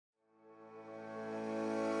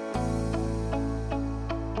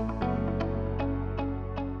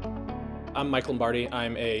I'm Mike Lombardi.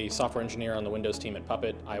 I'm a software engineer on the Windows team at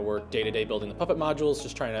Puppet. I work day-to-day building the Puppet modules,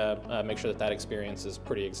 just trying to make sure that that experience is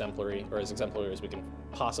pretty exemplary, or as exemplary as we can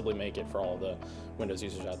possibly make it for all the Windows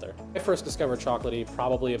users out there. I first discovered Chocolatey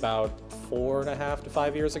probably about 4.5 to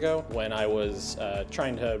 5 years ago when I was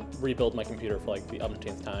trying to rebuild my computer for like the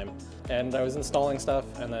umpteenth time. And I was installing stuff,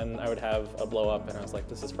 and then I would have a blow up, and I was like,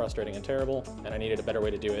 this is frustrating and terrible, and I needed a better way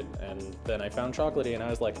to do it. And then I found Chocolatey, and I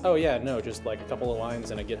was like, oh yeah, no, just like a couple of lines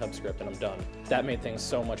and a GitHub script, and I'm done. That made things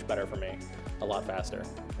so much better for me, a lot faster.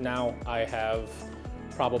 Now I have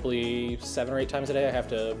probably 7 or 8 times a day I have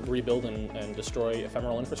to rebuild and destroy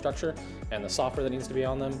ephemeral infrastructure and the software that needs to be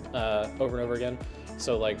on them over and over again.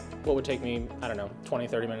 So like what would take me, I don't know, 20,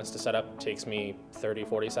 30 minutes to set up takes me 30,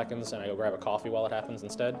 40 seconds, and I go grab a coffee while it happens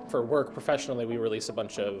instead. For work professionally, we release a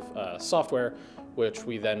bunch of software which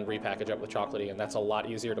we then repackage up with Chocolatey, and that's a lot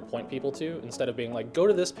easier to point people to. Instead of being like, go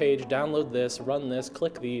to this page, download this, run this,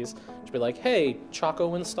 click these, just be like, hey,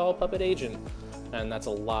 Choco install Puppet agent. And that's a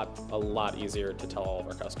lot easier to tell all of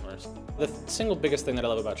our customers. The single biggest thing that I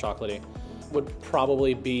love about Chocolatey would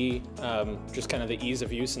probably be just kind of the ease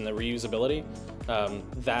of use and the reusability.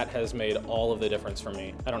 That has made all of the difference for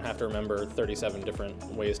me. I don't have to remember 37 different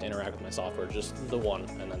ways to interact with my software, just the one,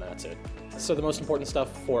 and then that's it. So the most important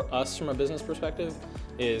stuff for us from a business perspective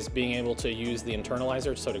is being able to use the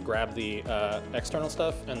internalizer, so to grab the external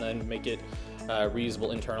stuff and then make it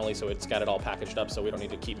reusable internally, so it's got it all packaged up so we don't need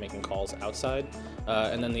to keep making calls outside.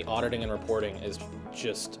 And then the auditing and reporting is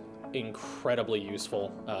just incredibly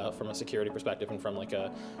useful from a security perspective and from like a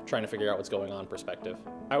trying to figure out what's going on perspective.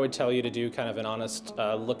 I would tell you to do kind of an honest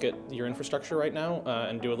look at your infrastructure right now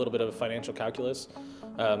and do a little bit of financial calculus.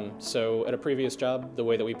 So at a previous job, the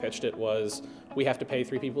way that we pitched it was we have to pay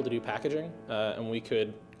 3 people to do packaging, and we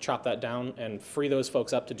could chop that down and free those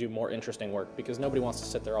folks up to do more interesting work, because nobody wants to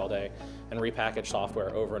sit there all day and repackage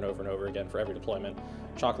software over and over and over again for every deployment.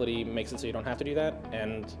 Chocolatey makes it so you don't have to do that,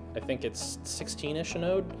 and I think it's 16-ish a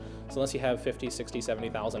node, so unless you have 50, 60,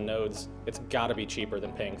 70,000 nodes, it's gotta be cheaper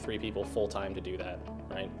than paying 3 people full-time to do that,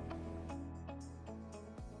 right?